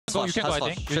go. You can go. I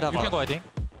think. You can go. I think.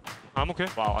 I'm okay.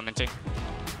 Wow, I'm minting.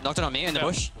 Knocked it on me in the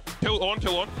bush. Kill on,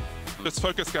 kill on. Just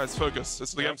focus, guys, focus.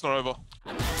 The game's not over.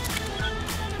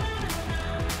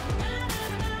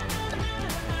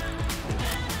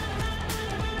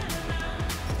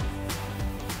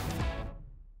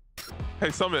 Hey,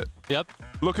 Summit. Yep.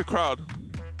 Look at crowd.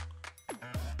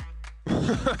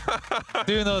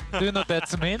 Do you know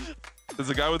that's mean? There's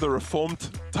a guy with a reformed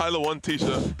Tyler 1 t-shirt.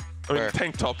 I mean, Where?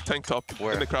 tank top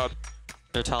Where? in the crowd.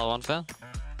 You're a Tyler 1 fan?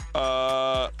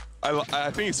 I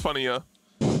think he's funny, yeah.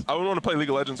 I wouldn't want to play League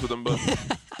of Legends with him, but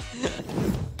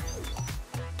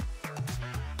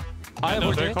I have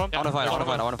ulti.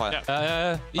 I wanna fight.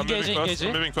 Yeah. Engaging. I'm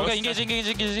moving first. Okay, engaging.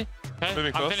 Okay,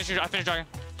 Moving I'm first. finished. I finished dragon.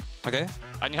 Okay.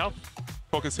 I need help.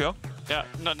 Focus here. Yeah,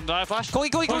 no, I have flash. Go.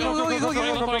 Yes,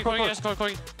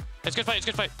 It's good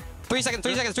fight. 3 seconds.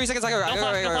 I go.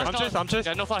 I'm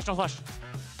chasing. Yeah, no flash.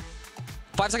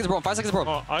 5 seconds, bro.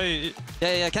 Oh,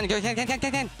 Yeah. Can.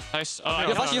 Nice.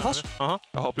 You flash. I'll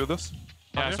help you with this.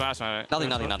 Yeah, that's fine. Nothing.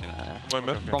 Wait a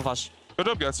minute. Wrong flash. Good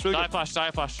job, guys. Really Die good.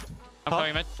 flash. I'm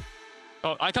coming mid.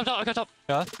 Oh, I come top.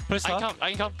 Yeah. Please I stop.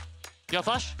 can come. You got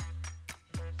flash?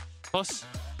 Close.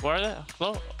 Where are they?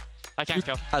 Low? I can't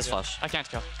kill. Has flash. I can't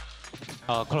kill.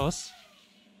 Close.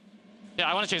 Yeah,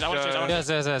 I want to chase.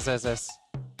 Yes.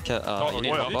 Okay, you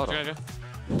need wait, help. Okay.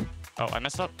 Oh, I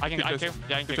messed up. I can kill.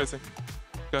 Yeah, I can Keep kill. chasing.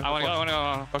 Okay, I want to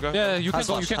go. Okay. Yeah, you can Has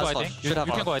go. flash, You can go. has I think. flash. You Should have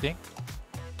can flash. go. I think.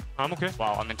 I'm okay.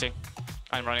 Wow, I'm minting.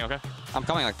 I'm running, okay? I'm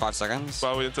coming like 5 seconds.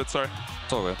 Wow, we entered, sorry.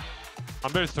 It's all good.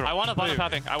 I'm very through. I want a bottom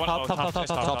pathing. I want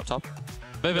to Top.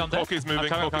 Maybe I'm there. Corky's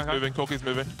moving, Corky's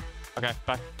moving. Okay,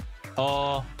 back.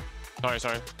 Oh.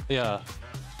 Sorry. Yeah.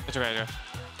 It's okay.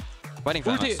 Waiting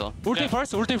for him still. Ulti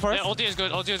first. Yeah, ulti is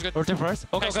good. Ulti first.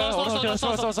 Okay. slow.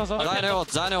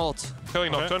 Zine ult.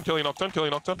 Killing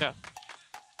Nocturne. Yeah.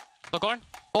 Look, Orn.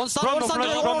 On stun.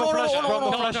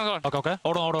 Okay.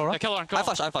 Yeah, kill Orn. I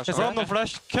flash. Bram no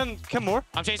flash. Can more?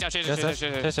 I'm chasing.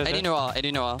 Yes.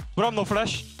 80 no. Bram no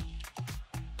flash.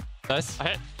 Nice. I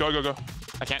hit. Go.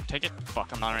 I can't take it. Fuck,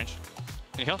 I'm not in range.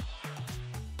 Can you kill?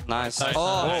 Nice. Nice.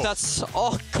 Oh, that's...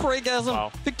 Oh, Craigasm.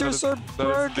 Wow. Victor Sir. That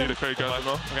is indeed a great guy,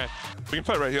 no? Okay. We can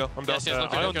fight right here. I'm down. Yes,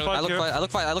 look, I don't kill. fight. I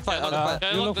look fight.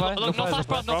 Yeah, You look fine, no look flash,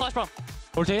 fine. bro. No flash, bro.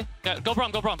 Ulti. Yeah, go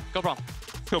Brom.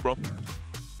 Kill, bro. Can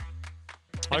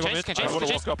I want to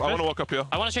chase. walk up here.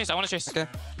 I want to chase. Okay.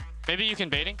 Maybe you can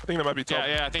baiting. I think that might be top.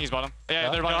 Yeah, I think he's bottom. Yeah,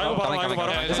 they're I go bottom.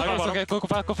 bottom. Yeah, It's yeah, okay. Go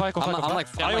fight. I'm like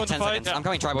Yeah, I 10 want to fight, seconds. yeah. I'm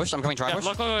coming tri-bush. Yeah,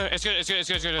 look. It's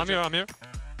good. I'm here.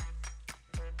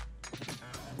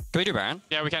 Can we do Baron?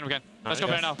 Yeah, we can. Let's go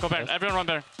Baron now. Go Baron. Everyone run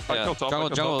Baron. I kill top.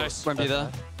 Jungle Nice. won't be there.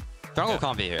 Jungle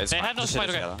can't be here. It's They fine. have no Just spite.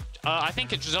 hit it Okay. together. I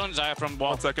think it's zone Zaya from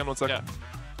wall. One second. Yeah.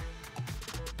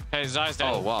 Hey, Zaya's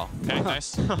dead. Oh, wow. Okay,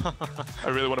 nice. I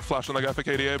really want to flash on that guy for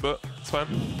KDA, but it's fine.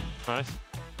 Nice.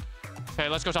 Okay,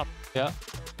 let's go top. Yeah.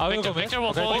 I will go mid. Victor will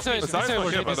Okay. fall. This way Zay's not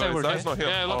here, by the way. ulti. Zay's not here.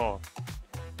 Yeah, look. Oh.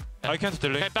 I can't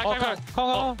delay. Okay, back.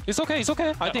 Come. It's okay.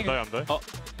 I think. I'm dead.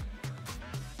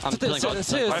 I'm Still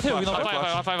killing God.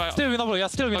 winnable. Flash. Still winnable. Yeah,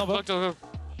 still winnable. Look.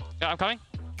 Yeah, I'm coming.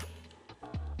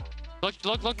 Look,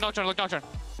 Nocturne.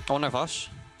 Oh, no flash.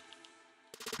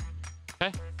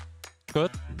 Okay.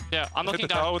 Good. Yeah, I'm Hit looking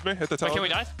the tower down. with me. Hit the tower. Wait, can we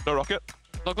with me. dive? No rocket.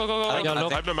 Go. Yeah,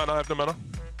 look. I have no mana.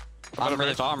 I'm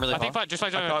really far. I think fight. Just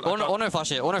fight. I can't. Oh, no flash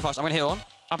here. Oh, no flash. I'm gonna hit on.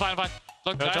 I'm fine.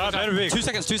 Look, Yeah, dive. very big. 2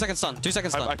 seconds stun. 2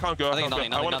 seconds stun. I can't go. I think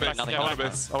nothing. I want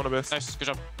a base. Nice, good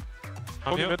job.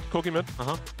 I'm here. Corky mid.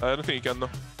 Uh-huh. I don't think you can though.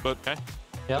 But Yeah.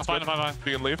 That's fine.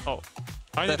 you can leave. Oh,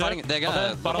 I They're need fighting. that. They're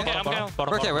gonna... Bottom. Okay, I'm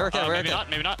okay. We're okay. We're okay.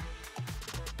 maybe not.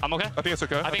 I'm okay. I think it's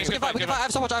okay. I think We can fight. I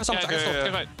have so much. Yeah, I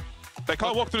good fight. They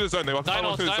can't walk through the zone. They can't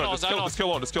walk through the zone.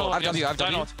 Just kill on. I've W.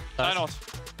 Dynot.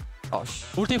 Oh, sh...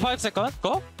 Ulti 5 seconds.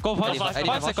 Go 5 flash,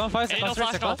 seconds. 5 seconds. 3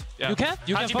 seconds. Yeah. You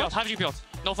can flash. Have you built?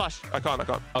 No flash. I can't.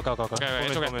 Okay. Okay,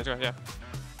 it's okay. Yeah.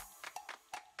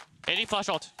 80 flash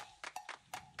ult.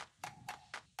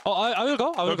 Oh, I will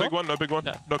go. No big one.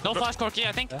 Yeah. No No flash, Corky,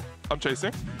 I think. Yeah. I'm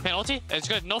chasing. Can ulti? It's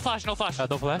good. No flash. No flash.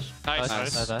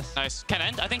 Nice. Nice. Can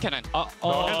end? I think can end.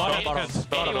 Bottom.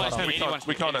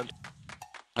 We can't end.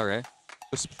 Okay.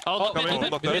 Oh, Come in.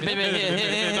 Not dead.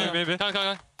 Maybe. Come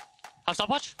on. Have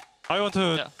stopwatch? I want to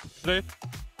Yeah. play.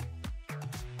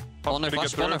 Oh, no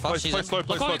flash. Oh, no flash. Play slow.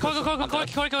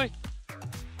 Corky.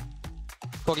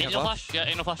 Corky, Ain't no no flash. flash. Yeah,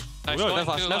 ain't no flash. Nice. No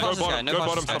flash, no flash. Go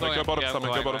bottom.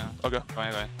 Go bottom. Okay. Go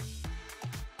ahead.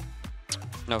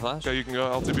 No flash. Okay, you can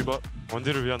go. I'll TP bot.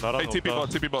 원딜을 위한 나라. Hey, TP bot.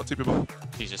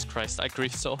 Jesus Christ, I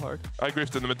grief so hard. I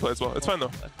griefed in the mid play as well. It's fine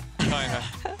though.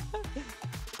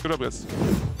 Good job, guys.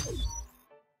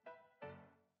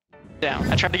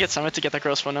 Down. I tried to get Summit to get that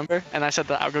girl's phone number, and I said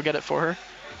that I'll go get it for her,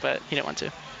 but he didn't want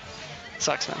to.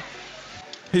 Sucks, man.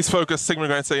 He's focused, Sigma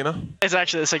grind set, you know? It's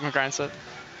actually the Sigma grind set.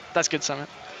 That's good summit.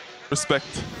 Respect.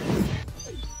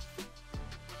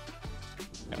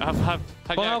 Go now.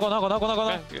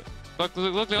 Look,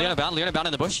 Leona bound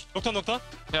in the bush. Nocturne.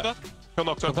 Yeah. Kill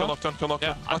Nocturne, kill Nocturne, kill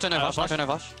Nocturne. Yeah. Nocturne no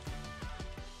flash.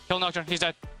 Kill Nocturne, he's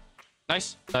dead.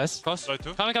 Nice. Close. Right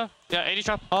too. Come. Yeah, 80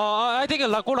 trap. I think go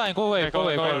line. Go away. Go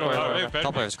away.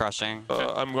 Top wave is crashing.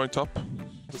 I'm going top.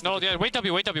 No, yeah, wait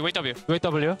W. Wait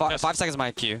W. 5 seconds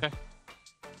my Q. Okay.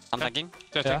 I'm thinking.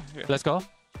 Yeah. Let's go.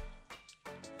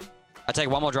 I take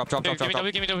one more drop. Give me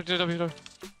W.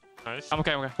 Nice. I'm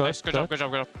okay. Nice. Good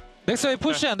job. Next wave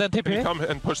push and then Can you TP. come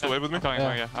and push the wave with me? I'm coming,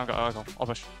 yeah. I'll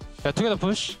push. Yeah, together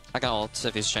push. I can ult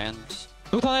if he's chained.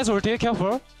 Nocturne has ulti.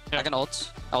 Careful. Yeah. I can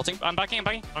ult. Ulting. I'm backing.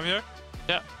 I'm here.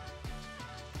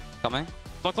 Coming.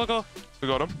 Look. We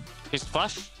got him. He's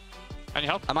flash. Any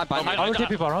help? I might buy I will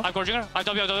TP Baron. I'm gorging her. I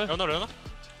W. Leona.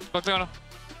 Look,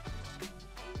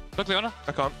 Leona.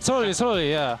 I can't. Slowly,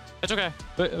 yeah. It's okay.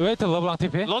 Wait till LeBlanc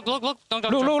TP. Look. Don't Look,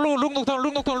 Nocturne. Kill Nocturne. Look,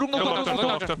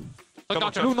 Nocturne. Look, Yeah,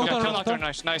 kill Nocturne. Nocturne.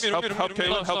 Nice. Help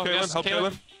Caitlyn, help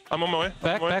Caitlyn. I'm on my way.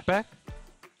 Back.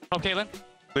 Help Caitlyn.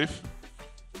 Leave.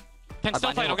 Can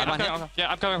still fight, okay?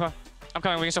 I'm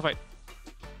coming. We can still fight.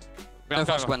 No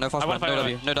flash, Gwen.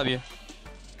 No W.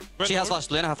 She has flash.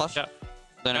 Leona has flash. Yeah.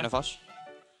 Leona no flash.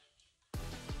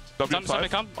 Somebody W5.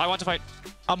 come. I want to fight.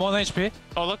 I'm 1 HP.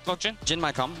 Oh, look, Jin. Jin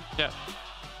might come. Yeah.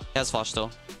 He has flash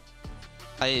still.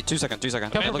 2 seconds.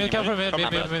 Careful mid. I'm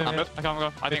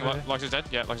I think Lux is dead.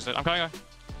 Yeah, Lux is dead. I'm coming.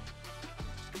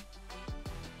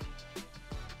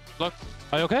 Look.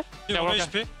 Are you okay? Yeah, we're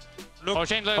okay. HP. Oh,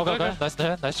 chain. Look. Okay.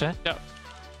 Nice chain.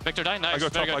 Victor die. Nice.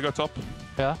 I go top.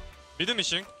 Yeah. Mid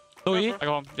missing. Louis. I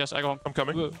go home. Yes, I go home. I'm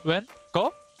coming. When?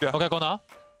 Go? Yeah. Okay, go now.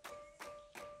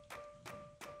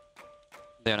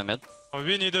 Leona mid. Oh,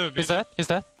 we need a. He's dead.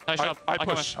 Nice job. I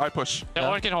push. Yeah,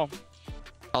 or get home.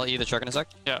 I'll E the truck in a sec.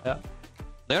 Yeah.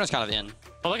 Leona's kind of in.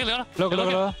 Oh, look at Leona. Look.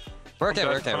 We're okay.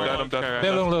 I'm dead. Okay.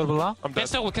 I'm dead. Can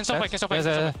still fight.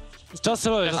 Yes. Just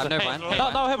slow. I have no plan.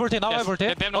 Now have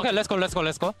ulti. Okay, let's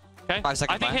go. Okay. 5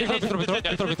 seconds. I think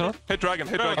Victor. Hit dragon.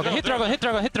 Okay, hit dragon. Hit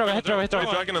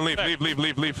dragon and leave.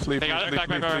 They got it.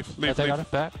 Back. They got it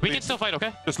back. We can still fight,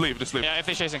 okay? Just leave. Yeah, if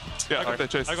they're chasing. Yeah, if they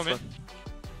chase. I go mid.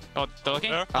 Oh, they're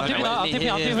looking? Yeah. I'm TP.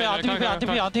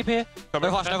 I'm TP. No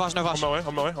flash.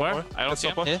 On my way. Where? I don't see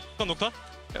him. Here. Nocturne.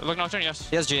 Look, Nocturne, yes.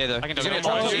 He has GA though. I can do He's it. gonna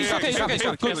try. Oh, he's okay. Good. It's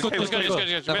good. We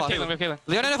have Caitlyn.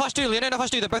 Leona no flash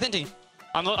too. They're both inting.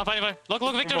 I'm fighting. Look,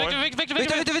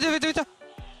 Victor.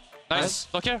 Nice.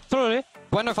 Look here. Slowly.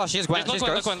 Gwen no flash. She has Gwen. Just She's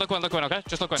look gross. one, okay?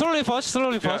 Just look one. Slowly fast.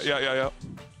 Yeah.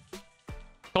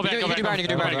 Go back, You can do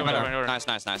Baron. Go back.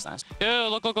 Nice. Yeah,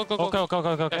 look.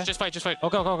 Okay. Just fight.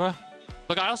 Okay.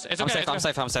 Look, Isles. It's okay. I'm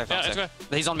safe. Yeah, it's good.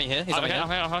 He's on me here.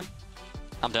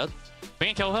 I'm dead. We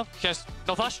can kill him. Yes.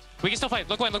 No flash. We can still fight.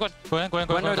 Look one. Go in.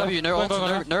 Gwen no W. No ult.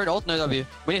 No ult. No W.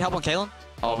 We need help on Caitlyn.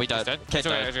 Oh, we died. It's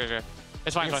okay.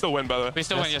 It's fine. We can still win, by the way. We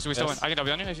still win. Yes, we still win. I can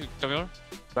W on you if you W over.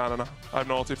 No. I have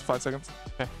no ulti for 5 seconds.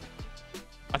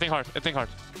 I think hard.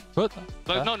 Good.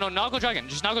 Look, no. Now go dragon.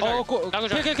 Just now go dragon. Oh, go. Now go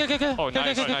dragon. Okay. Oh,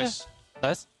 nice.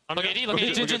 Nice. Look, AD. Look,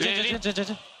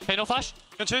 AD. Hey, no flash.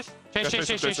 Can chase.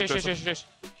 Chase.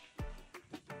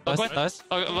 Look one. Nice.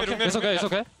 Oh, look here. It's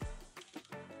okay.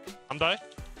 I'm die.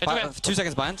 It's okay. 2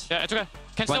 seconds behind. Yeah, it's okay.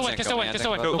 Can still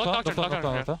win. Look,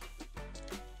 Nocturne.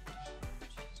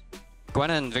 Gwen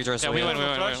and Victor are Yeah, still we here.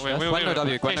 win. Gwen no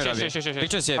W.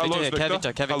 Victor's here.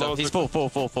 Kev Victor. He's full.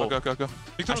 Okay.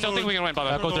 I still think we can win, by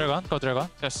the way. Go dragon.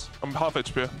 Yes. I'm half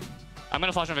HP. I'm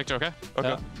gonna flash on Victor, okay? Okay.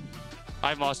 Yeah. I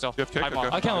have Maul still. You have kick? I have Maul.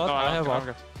 Okay. I can walk. I have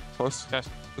walk. Close. Yes.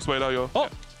 Just wait out, yo. Oh,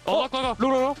 look.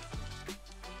 Look.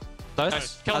 Nice.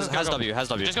 Nice. Kill him. Has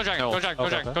W. Just go dragon. Okay.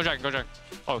 Go dragon.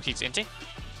 Oh, he's inting?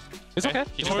 It's okay.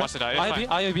 He just wants to die. It's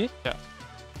fine. IAB.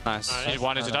 Nice. He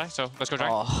wanted to die, so let's go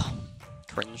dragon. Oh,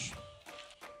 cringe.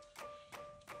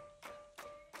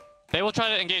 They will try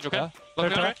to engage, okay? Yeah.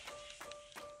 Look, They're right?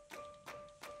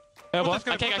 Airborne.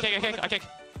 I kick.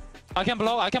 I can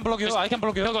block you. Kill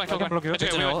going. It's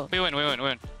It's okay, an we win.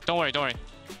 Don't worry.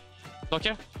 Look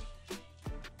here.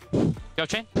 Go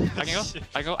chain. I can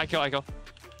go. I kill.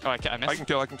 Oh, I missed. I can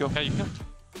kill. Okay, you kill.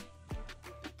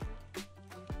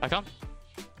 I come.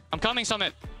 I'm coming,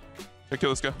 Summit. Okay, kill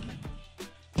this guy.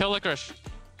 Kill Licorice.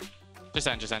 Just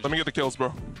end. Let me get the kills,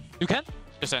 bro. You can?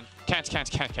 Just end. Can't.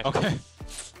 Okay.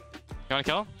 You wanna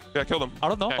kill him? Yeah, kill them. I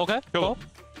don't know. Okay. Kill Go.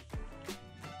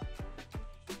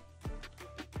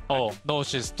 Oh, no,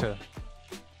 she's two.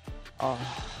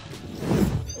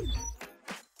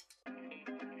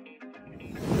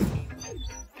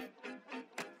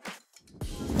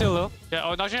 Still low. Yeah,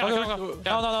 oh, no, Okay, I come.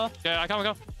 no. Yeah, I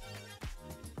come.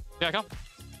 Yeah, come.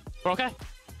 We're okay.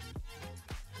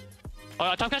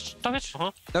 Oh, top catch, top catch.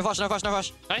 No flash, no flash, no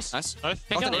flash. Nice. Nice. Nice.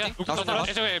 Pick Knocked up, it, yeah. knocked it, knocked it.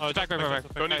 It's okay, Oh,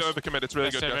 back. Don't need to Nice. overcommit. It's really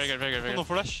Nice, good, very guys. good, very good, very No good.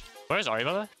 flash. Where is Ari,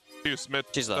 by the way? Fuse mid.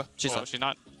 She's low. She's low. She's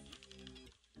not.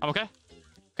 I'm okay.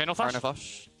 Okay, no Alright, flash. no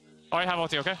flash. Ari have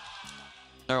ulti, okay?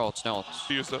 No ult, no ult.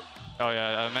 Fuse it. Oh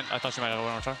yeah, I thought you might have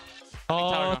one more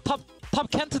try. Top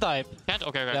can't dive. Can't?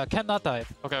 Okay, okay. Yeah, cannot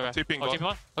dive. Okay, okay. Tipping Oh, bot. TP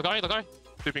one. Look Ari, look Ari.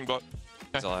 Tipping bot.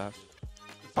 That's all I have.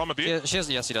 Palmer B. She has,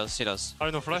 yes, he does. He does. I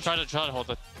no flash. Try to hold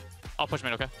it. I'll push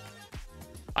mid, okay?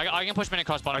 I can push mid and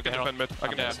cross bottom. I can hero. defend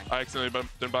mid. I accidentally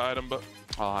didn't buy item, but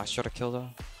Oh, I should have killed her.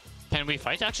 Can we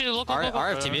fight? Actually, look. I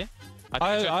have TB.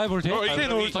 I will take. Oh, You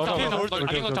can ult. Look top, You can look ult. top, look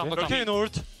top, look top, look You top. can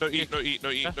ult. no eat, no eat, no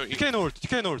eat, no You eat. can ult. You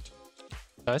can ult.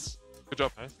 Nice. Good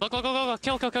job. Look,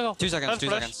 kill. 2 seconds, 2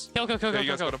 flash. seconds. Kill. Yeah, you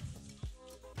guys got him.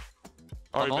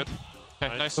 Alright, One mid.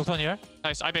 Okay, nice. Look on here.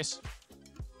 Nice, I base.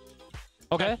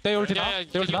 Okay, they ulti now. Yeah,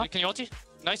 They ulti now. can you ulti?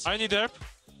 Nice. I need herb.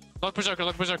 Look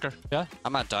Berserker. I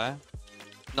might die.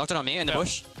 Knocked it on me in the Yeah.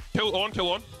 bush. Kill on,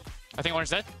 kill on. I think Orange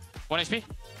dead. 1 HP.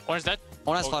 Orange dead.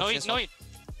 One has Oh, flash. No he eat, has no flash. eat.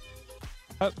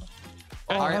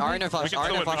 Ari no flash. can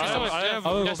Ari no still win. flash. I have.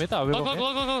 I will go Yes. mid. I will Look.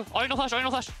 go mid. Ari no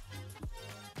flash.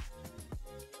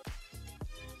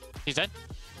 He's dead.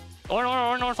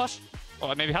 Orange flash.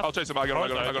 Oh, maybe half. I'll chase him. I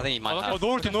got him. I think he might Oh, Oh, have. no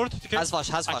ult, no ult. You can. Has flash,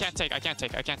 has I flash. can't take. I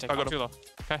got I'm him. too low.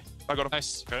 I got him.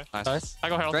 Nice. Nice. Nice. I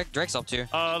go Herald. Drake's up to you.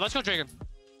 Let's go Dragon.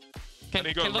 Can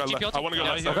he go look red GP left? I wanna go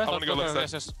left Yeah, side. I wanna go left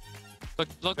yes, yes.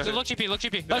 Look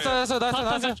GP. Nice.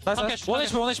 Top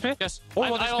 1 HP. Yes. Oh,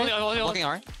 I one HP. Looking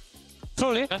Ari.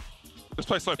 Slowly. Just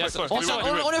play slow, play Yes, slow. also-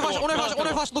 We win, we win.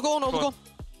 On flash. Look on.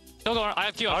 Don't go. I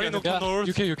have Q. Ari no ult.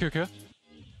 You.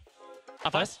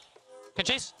 I'm fine. Can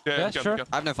chase? Yeah, Yeah, we can, sure. we can.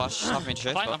 I have no flash. Half me to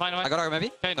chase. Fine, but I'm fine. I got her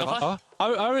maybe. Okay, no No flash. I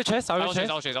will chase. I will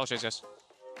chase. I'll chase, yes.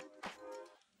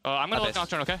 I'm gonna I look base.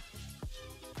 Nocturne, okay?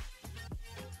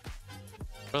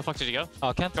 Where the fuck did he go?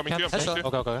 Can't. Coming to you, I'm Can't. coming to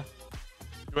you. Okay.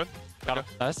 You win? Got him.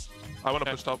 Nice. I wanna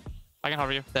Okay. push top. I can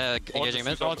hover you. They're engaging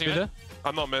mid. Don't Ulti mid.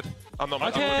 I'm not mid. I'm not mid.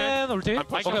 I can ulti. I'm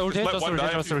pushing. Okay, ulti. Just let Just one die ulti.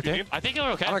 if Just you ulti. need. I think you're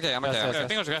okay. I'm okay. I'm Yes, okay. yes, I okay.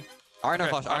 think it was okay. Ari no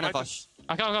Okay, flash. I Ari no might flash.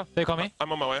 I go. They call me.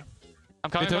 I'm on my way. I'm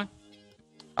coming. too. Going.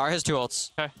 Ari has 2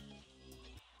 ults. They're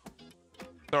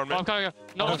on Oh, I'm mid. coming.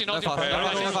 No ulti, no No ulti. flash. Yeah, No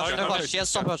I'm flash. No flash. No chasing. flash. She has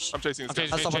stopwatch. I'm chasing I'm this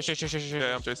guy. chasing.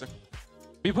 Yeah, I'm chasing.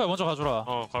 미포에 먼저 가주라.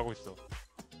 어, 가고 있어.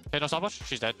 Okay, no stopwatch.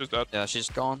 She's dead. Just dead. Yeah, she's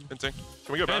gone. Hinting.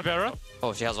 Can we go back? Baron?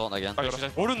 Oh, she has ult again. I got She's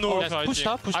him. dead. 오른 노 Yes, Push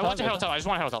top. Push I top. want to Herald top. I just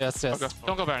want Herald top. Yes. Yes. Okay.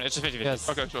 Don't go Baron. It's a 50-50. Yes.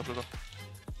 Okay, sure.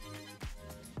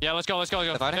 Yeah, let's go.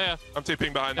 They're fighting? Yeah. I'm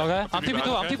TPing behind. Okay. I'm TPing TP2.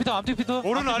 behind. I'm TP2. I'm TP2.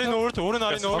 오른 아리 노 ult. 오른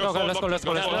아리 Yes, 노 okay, ult. okay, let's go, let's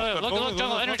go, let's go. Yeah, look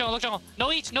jungle. Enter jungle.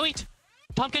 No eat.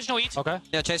 Tom Kench, no eat. Okay.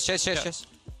 Yeah, chase.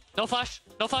 No flash.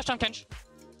 Tom Kench.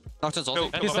 Nocturne's Kill.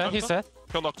 ulti. He's set.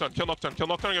 Kill Nocturne and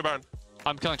go Baron.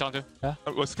 I'm killing Tom too.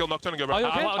 Let's kill Nocturne and go Are you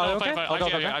Baron. okay? Are you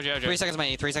okay? Okay. 3 seconds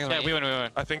main. 3 seconds Yeah, we main.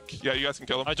 win. I think, yeah, you guys can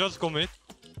kill him. I just go mid.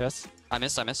 Yes. I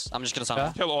miss. I'm just gonna stun Yeah.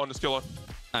 him. Kill on, just kill on.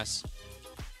 Nice.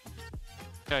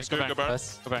 Yeah, let's go Go Baron. Baron.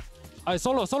 Yes. Go Baron.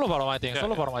 Solo bottom I think. Yeah,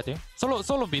 Solo yeah. bottom I think.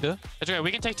 Solo mid. Okay. It's okay.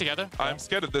 We can take together. I'm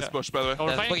scared of this bush, by the way. Oh,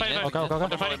 we're Yeah, fighting. okay. Okay.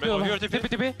 They're fighting. You're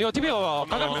TP. 이거 TP 봐봐.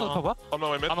 가까이서 봐봐. On my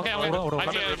way mid. I'm okay. 오른. I'm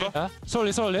in river. 야.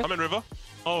 Slowly. I'm in river.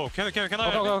 Oh, can I?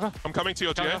 Okay. I'm coming to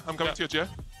your Okay. GA. I'm coming to your GA.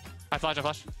 I flash.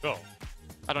 Go.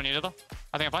 I don't need it though.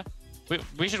 I think I'm fine.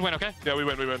 We should win, okay? Yeah, we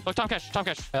win. Look, Tom Cash.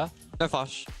 No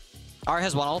flash. Ari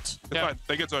has 1 ult. It's Yeah. fine.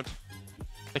 They get zoned.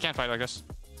 They can't fight like this.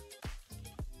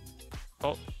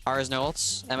 Ari has no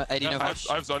ults. AD no I flash.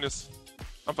 have Zonias.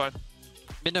 I'm fine.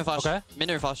 Mid no flash. Okay. Mid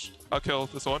no flash. I'll kill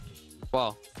this one.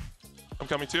 Wow. I'm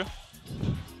coming to you.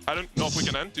 I don't know if we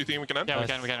can end. Do you think we can end? Yeah, we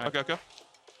Nice. can. Okay.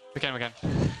 We can.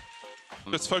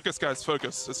 Just focus, guys.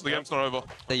 Focus. The game's not over.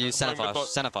 They use center I'm going flash. mid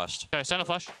Center flashed. Okay, send a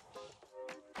flash.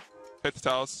 Hit the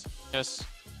towers. Yes.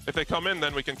 If they come in,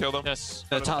 then we can kill them. Yes.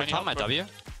 Top my W.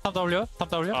 Top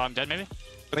W. Oh, I'm dead maybe?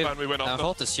 It's fine. We win off them.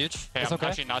 Ult is huge. Okay, It's I'm okay.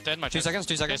 actually not dead. My 2 chest seconds.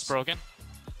 2 is seconds. broken.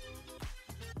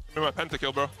 Give me my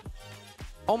pentakill, bro.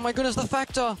 Oh my goodness, the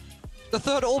factor. The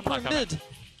third ult I'm not point mid.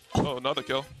 Oh, another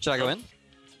kill. Should I go in?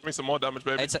 Give me some more damage,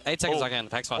 baby. 8 seconds Oh, I can.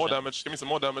 Hex flash. More it. damage. Give me some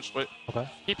more damage. Wait. Okay.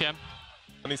 EPM.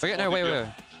 I need some Okay, no, more wait.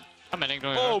 DPM. I'm ending.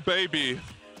 Don't Oh, baby.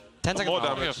 10 seconds. More Oh,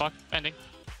 damage. give a fuck. Ending.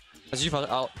 As you flash.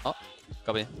 Oh,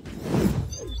 copy.